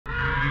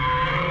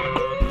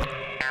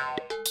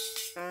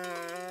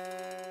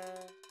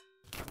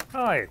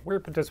Hi, we're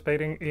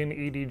participating in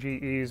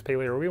EDGE's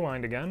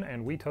PaleoRewind again,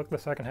 and we took the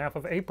second half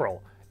of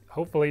April.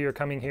 Hopefully you're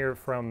coming here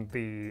from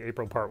the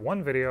April Part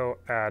 1 video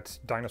at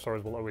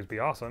Dinosaurs Will Always Be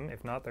Awesome.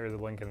 If not, there's a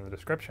link in the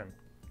description.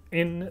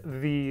 In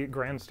the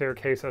Grand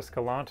Staircase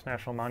Escalante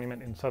National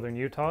Monument in southern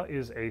Utah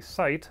is a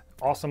site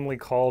awesomely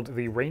called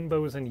the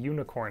Rainbows and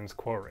Unicorns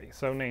Quarry,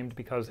 so named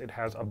because it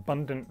has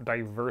abundant,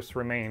 diverse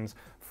remains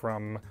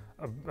from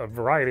a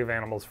variety of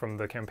animals from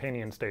the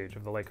Campanian stage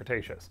of the late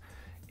Cretaceous.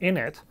 In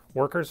it,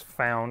 workers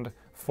found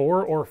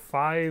 4 or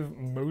 5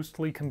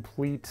 mostly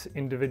complete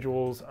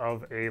individuals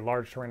of a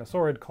large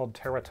Tyrannosaurid called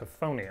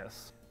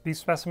Teratophonius. These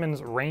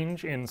specimens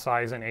range in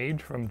size and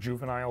age from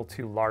juvenile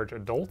to large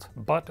adult,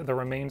 but the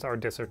remains are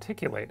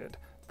disarticulated.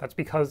 That's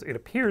because it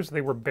appears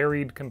they were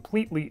buried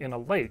completely in a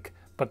lake,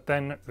 but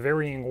then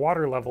varying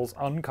water levels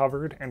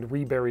uncovered and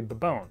reburied the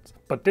bones,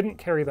 but didn't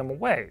carry them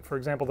away. For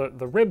example,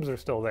 the ribs are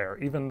still there,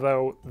 even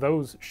though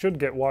those should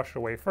get washed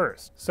away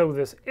first. So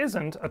this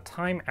isn't a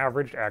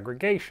time-averaged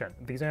aggregation.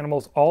 These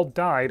animals all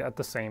died at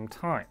the same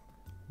time.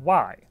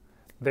 Why?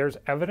 There's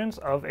evidence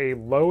of a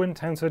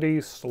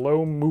low-intensity,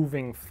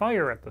 slow-moving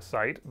fire at the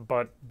site,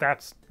 but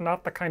that's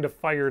not the kind of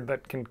fire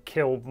that can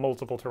kill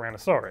multiple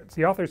Tyrannosaurids.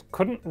 The authors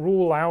couldn't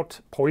rule out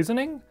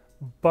poisoning,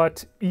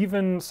 but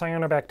even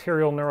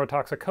cyanobacterial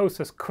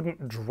neurotoxicosis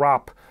couldn't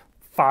drop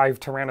 5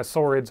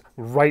 Tyrannosaurids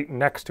right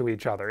next to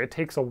each other. It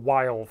takes a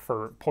while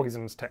for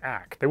poisons to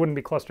act. They wouldn't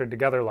be clustered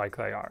together like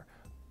they are.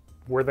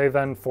 Were they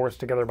then forced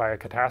together by a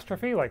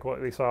catastrophe, like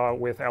what we saw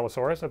with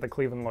Allosaurus at the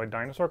Cleveland Lloyd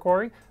Dinosaur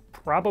Quarry?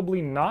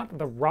 Probably not.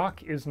 The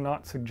rock is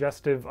not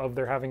suggestive of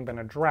there having been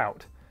a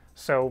drought.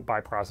 So,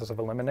 by process of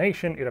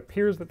elimination, it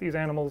appears that these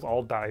animals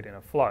all died in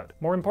a flood.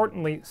 More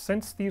importantly,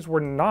 since these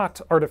were not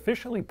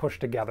artificially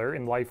pushed together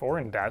in life or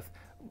in death,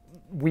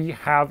 we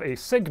have a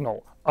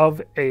signal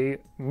of a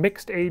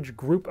mixed-age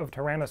group of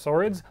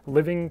Tyrannosaurids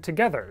living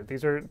together.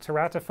 These are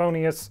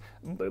Teratophonius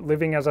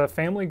living as a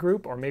family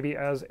group or maybe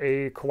as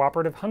a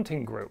cooperative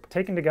hunting group.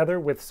 Taken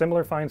together with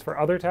similar finds for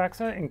other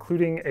taxa,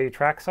 including a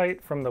track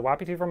site from the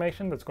Wapiti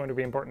Formation that's going to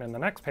be important in the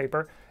next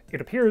paper,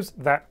 it appears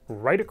that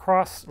right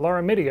across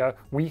Laramidia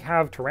we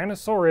have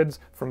Tyrannosaurids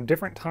from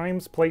different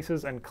times,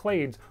 places, and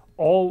clades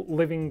all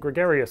living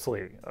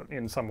gregariously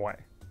in some way.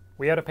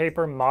 We had a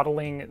paper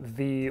modeling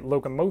the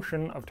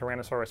locomotion of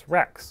Tyrannosaurus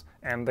rex,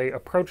 and they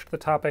approached the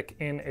topic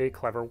in a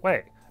clever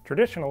way.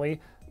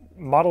 Traditionally,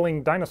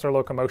 modeling dinosaur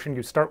locomotion,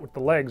 you start with the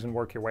legs and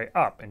work your way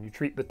up, and you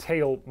treat the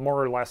tail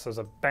more or less as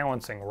a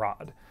balancing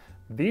rod.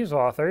 These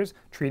authors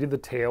treated the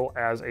tail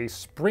as a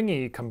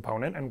springy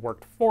component and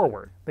worked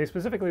forward. They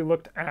specifically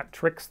looked at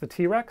Trix the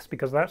T-Rex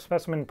because that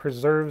specimen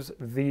preserves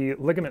the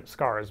ligament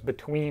scars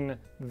between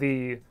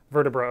the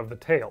vertebra of the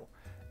tail.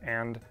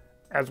 And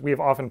as we have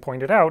often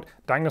pointed out,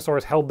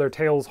 dinosaurs held their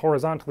tails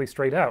horizontally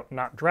straight out,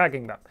 not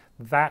dragging them.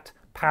 That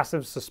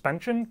passive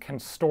suspension can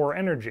store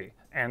energy,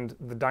 and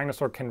the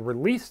dinosaur can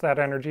release that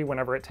energy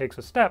whenever it takes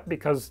a step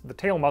because the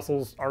tail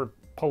muscles are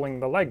pulling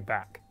the leg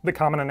back. The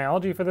common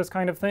analogy for this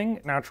kind of thing,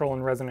 natural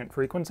and resonant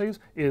frequencies,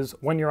 is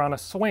when you're on a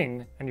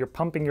swing and you're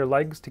pumping your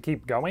legs to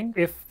keep going.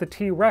 If the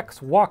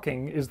T-Rex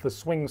walking is the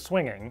swing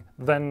swinging,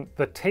 then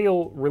the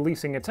tail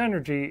releasing its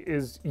energy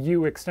is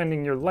you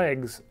extending your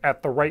legs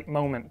at the right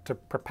moment to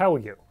propel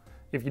you.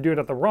 If you do it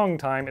at the wrong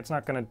time, it's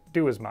not going to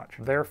do as much.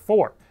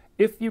 Therefore,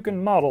 if you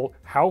can model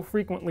how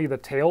frequently the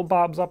tail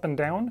bobs up and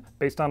down,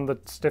 based on the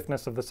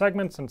stiffness of the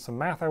segments and some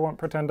math I won't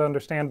pretend to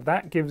understand,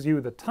 that gives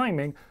you the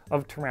timing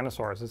of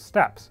Tyrannosaurus'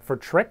 steps. For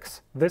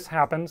Trix, this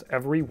happens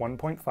every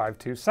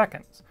 1.52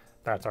 seconds.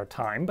 That's our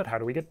time, but how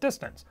do we get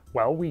distance?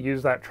 Well, we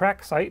use that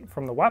track site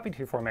from the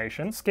Wapiti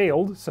Formation,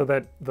 scaled so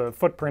that the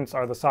footprints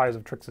are the size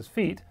of Trix's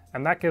feet,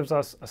 and that gives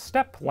us a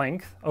step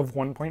length of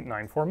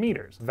 1.94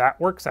 meters. That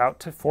works out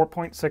to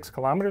 4.6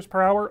 kilometers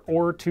per hour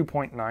or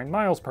 2.9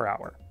 miles per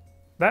hour.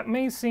 That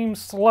may seem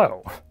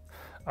slow.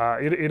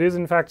 It is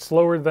in fact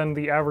slower than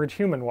the average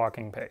human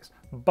walking pace,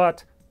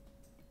 but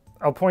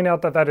I'll point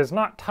out that that is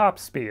not top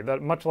speed,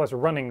 that much less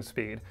running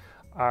speed.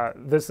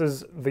 This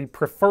is the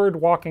preferred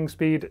walking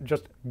speed,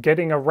 just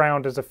getting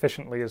around as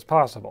efficiently as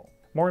possible.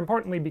 More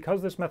importantly,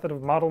 because this method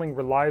of modeling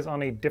relies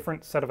on a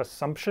different set of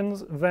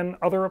assumptions than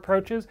other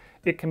approaches,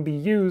 it can be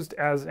used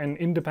as an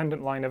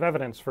independent line of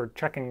evidence for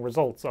checking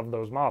results of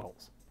those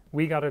models.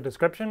 We got a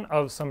description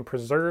of some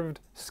preserved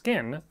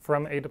skin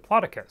from a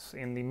Diplodocus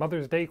in the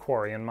Mother's Day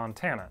Quarry in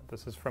Montana.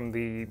 This is from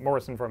the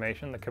Morrison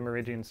Formation, the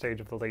Cambrian stage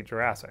of the late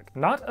Jurassic.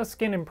 Not a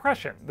skin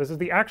impression. This is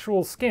the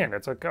actual skin.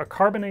 It's a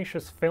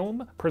carbonaceous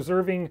film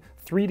preserving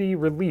 3D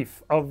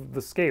relief of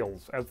the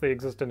scales as they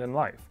existed in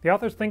life. The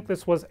authors think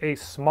this was a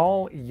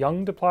small,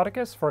 young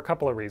Diplodocus for a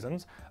couple of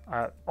reasons.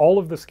 All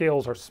of the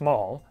scales are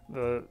small.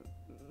 The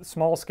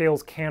small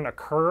scales can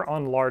occur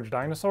on large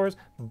dinosaurs,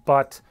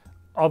 but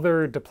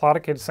other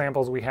Diplodocid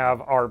samples we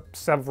have are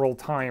several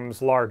times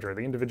larger.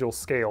 The individual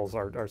scales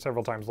are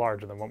several times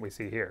larger than what we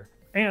see here.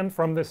 And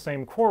from this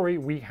same quarry,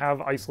 we have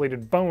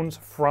isolated bones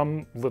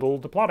from little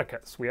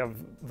Diplodocus. We have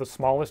the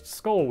smallest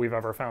skull we've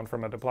ever found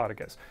from a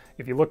Diplodocus.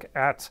 If you look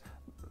at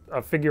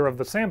a figure of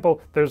the sample,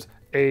 there's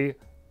a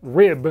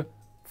rib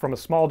from a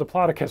small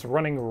Diplodocus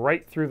running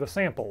right through the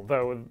sample,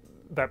 though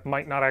that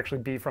might not actually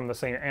be from the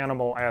same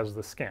animal as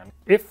the skin.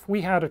 If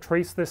we had to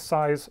trace this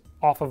size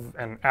off of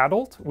an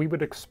adult, we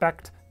would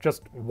expect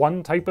just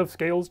one type of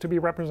scales to be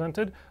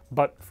represented,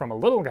 but from a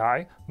little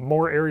guy,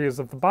 more areas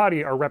of the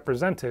body are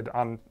represented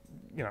on,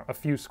 a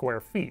few square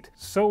feet.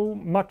 So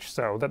much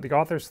so that the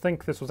authors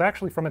think this was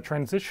actually from a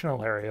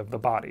transitional area of the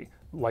body,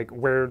 like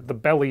where the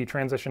belly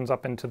transitions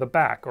up into the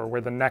back, or where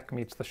the neck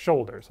meets the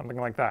shoulder, something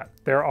like that.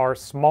 There are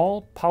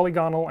small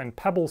polygonal and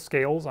pebble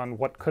scales on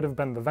what could have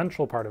been the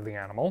ventral part of the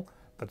animal.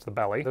 That's the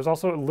belly. There's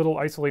also little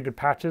isolated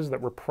patches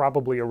that were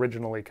probably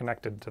originally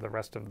connected to the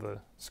rest of the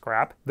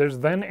scrap. There's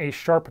then a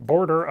sharp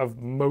border of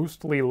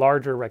mostly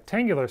larger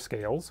rectangular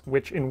scales,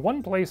 which in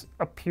one place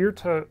appear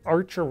to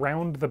arch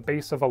around the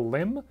base of a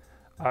limb,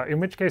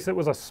 in which case it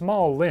was a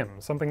small limb,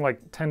 something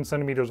like 10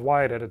 centimeters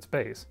wide at its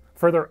base.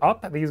 Further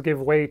up, these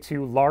give way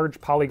to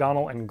large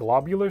polygonal and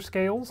globular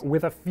scales,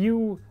 with a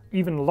few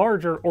even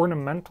larger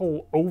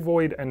ornamental,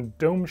 ovoid, and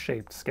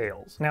dome-shaped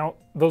scales. Now,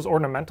 those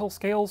ornamental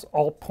scales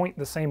all point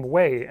the same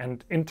way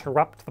and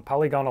interrupt the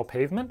polygonal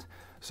pavement,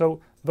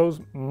 so those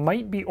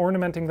might be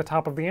ornamenting the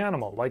top of the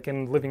animal, like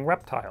in living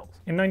reptiles.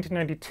 In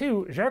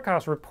 1992,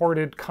 Jerkas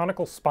reported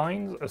conical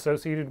spines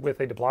associated with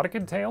a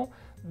diplodocid tail.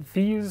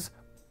 These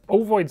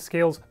ovoid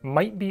scales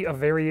might be a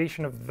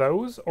variation of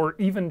those, or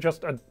even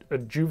just a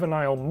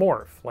juvenile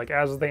morph, like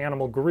as the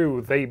animal grew,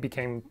 they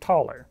became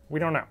taller. We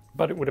don't know.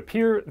 But it would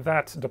appear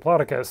that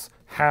Diplodocus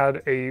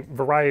had a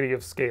variety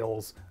of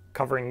scales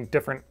covering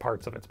different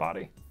parts of its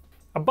body.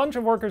 A bunch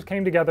of workers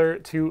came together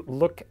to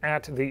look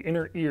at the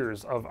inner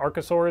ears of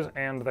archosaurs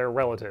and their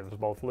relatives,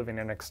 both living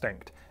and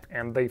extinct.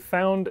 And they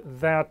found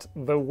that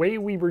the way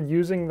we were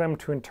using them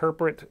to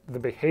interpret the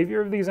behavior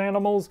of these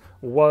animals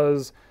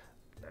was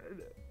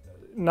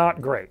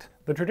not great.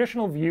 The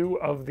traditional view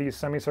of these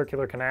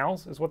semicircular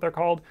canals, is what they're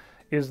called,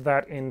 is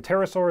that in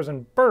pterosaurs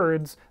and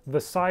birds, the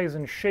size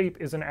and shape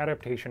is an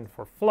adaptation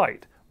for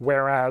flight,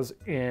 whereas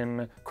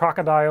in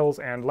crocodiles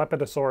and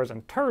lepidosaurs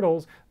and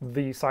turtles,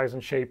 the size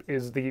and shape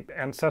is the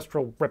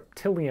ancestral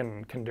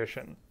reptilian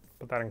condition.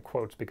 Put that in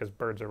quotes because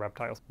birds are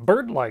reptiles.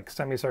 Bird-like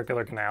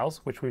semicircular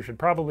canals, which we should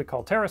probably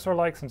call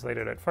pterosaur-like since they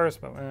did it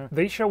first, but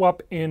they show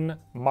up in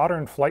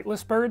modern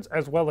flightless birds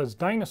as well as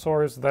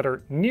dinosaurs that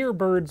are near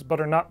birds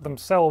but are not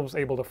themselves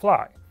able to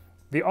fly.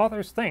 The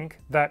authors think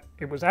that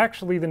it was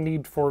actually the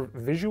need for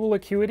visual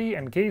acuity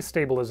and gaze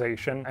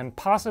stabilization and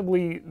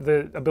possibly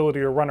the ability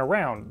to run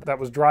around that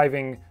was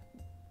driving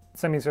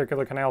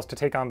semicircular canals to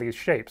take on these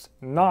shapes,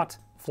 not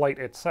flight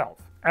itself.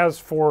 As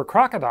for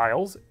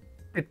crocodiles,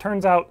 it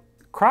turns out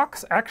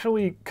crocs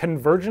actually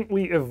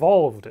convergently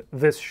evolved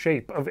this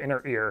shape of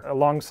inner ear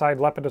alongside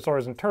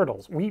lepidosaurs and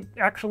turtles. We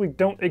actually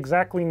don't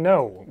exactly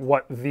know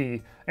what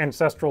the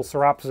ancestral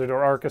sauropsid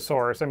or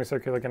archosaur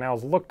semicircular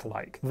canals looked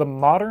like. The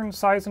modern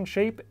size and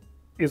shape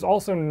is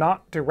also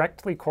not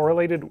directly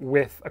correlated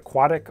with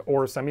aquatic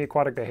or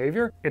semi-aquatic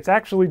behavior. It's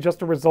actually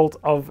just a result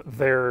of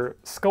their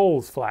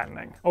skulls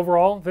flattening.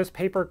 Overall, this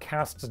paper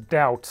casts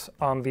doubt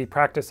on the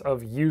practice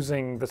of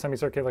using the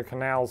semicircular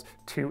canals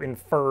to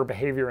infer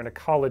behavior and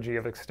ecology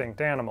of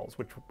extinct animals,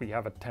 which we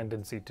have a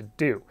tendency to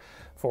do.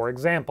 For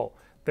example,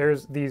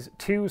 there's these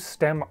two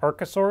stem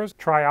archosaurs,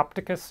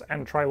 Triopticus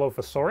and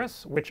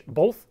Trilophosaurus, which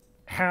both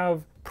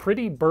have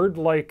pretty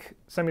bird-like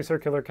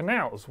semicircular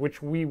canals,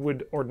 which we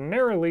would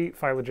ordinarily,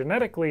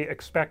 phylogenetically,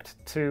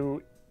 expect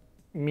to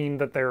mean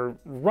that they're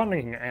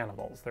running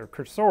animals, they're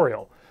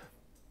cursorial.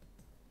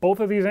 Both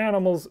of these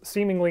animals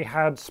seemingly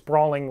had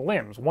sprawling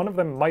limbs. One of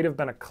them might have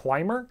been a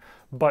climber,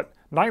 but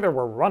neither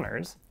were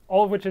runners.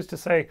 All of which is to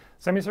say,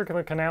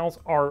 semicircular canals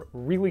are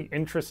really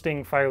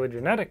interesting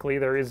phylogenetically.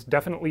 There is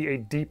definitely a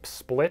deep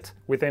split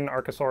within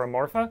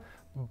Archosauromorpha,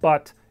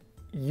 but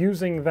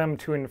using them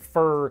to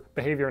infer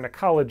behavior and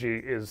ecology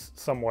is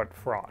somewhat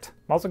fraught.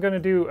 I'm also going to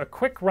do a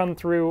quick run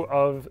through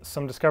of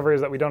some discoveries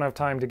that we don't have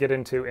time to get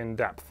into in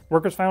depth.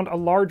 Workers found a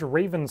large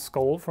raven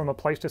skull from a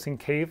Pleistocene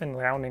cave in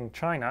Liaoning,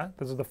 China.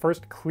 This is the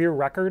first clear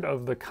record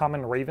of the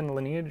common raven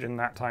lineage in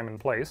that time and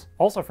place.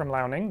 Also from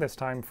Liaoning, this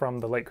time from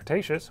the late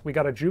Cretaceous, we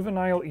got a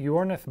juvenile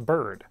Eornith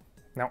bird.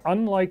 Now,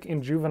 unlike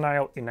in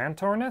juvenile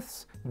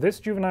Enantorniths, this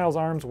juvenile's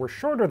arms were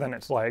shorter than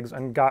its legs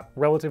and got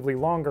relatively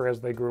longer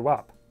as they grew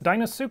up.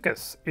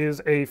 Deinosuchus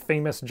is a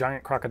famous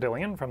giant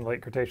crocodilian from the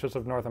late Cretaceous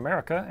of North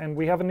America, and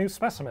we have a new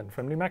specimen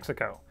from New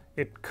Mexico.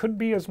 It could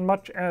be as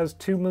much as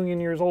 2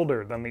 million years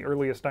older than the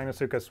earliest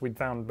Deinosuchus we'd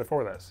found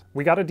before this.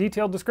 We got a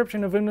detailed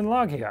description of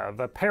Unenlagia,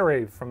 the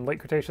parave from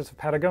late Cretaceous of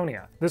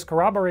Patagonia. This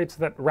corroborates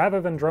that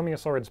rather than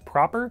dromaeosaurids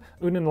proper,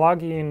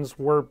 Unenlagians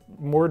were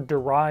more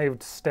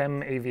derived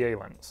stem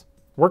avialans.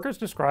 Workers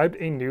described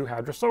a new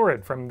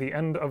hadrosaurid from the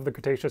end of the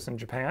Cretaceous in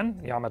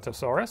Japan,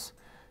 Yamatosaurus.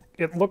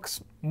 It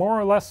looks more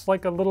or less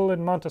like a little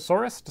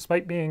Edmontosaurus,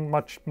 despite being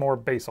much more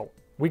basal.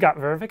 We got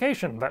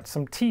verification that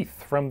some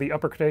teeth from the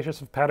Upper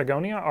Cretaceous of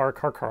Patagonia are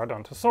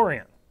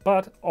Carcharodontosaurian.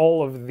 But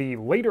all of the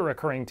later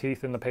occurring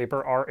teeth in the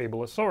paper are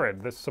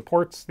abelosaurid. This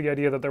supports the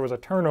idea that there was a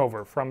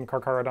turnover from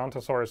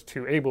Carcharodontosaurus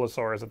to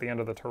Abelisaurus at the end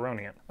of the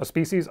Turonian. A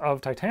species of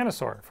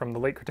titanosaur from the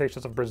late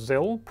Cretaceous of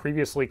Brazil,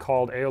 previously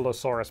called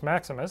Aeolosaurus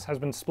maximus, has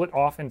been split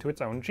off into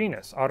its own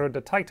genus,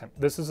 Aurodetitan.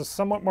 This is a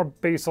somewhat more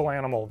basal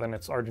animal than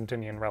its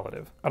Argentinian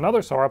relative.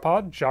 Another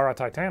sauropod,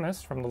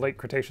 Jarratitanus, from the late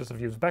Cretaceous of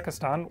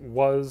Uzbekistan,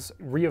 was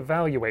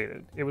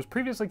re-evaluated. It was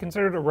previously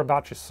considered a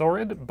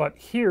Rebachosaurid, but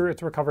here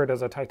it's recovered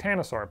as a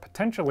titanosaur,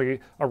 potentially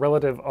a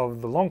relative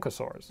of the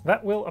Loncosaurs.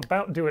 That will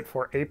about do it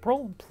for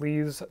April.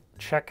 Please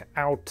check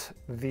out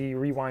the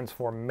rewinds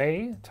for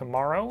May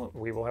tomorrow.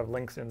 We will have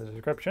links in the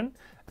description.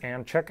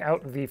 And check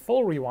out the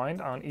full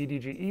rewind on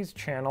EDGE's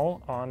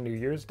channel on New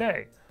Year's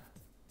Day.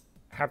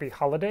 Happy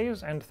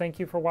holidays, and thank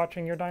you for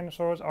watching Your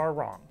Dinosaurs Are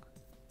Wrong.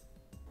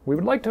 We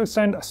would like to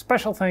extend a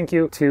special thank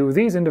you to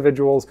these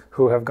individuals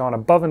who have gone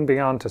above and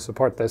beyond to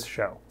support this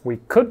show. We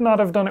could not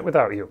have done it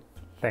without you.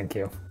 Thank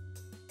you.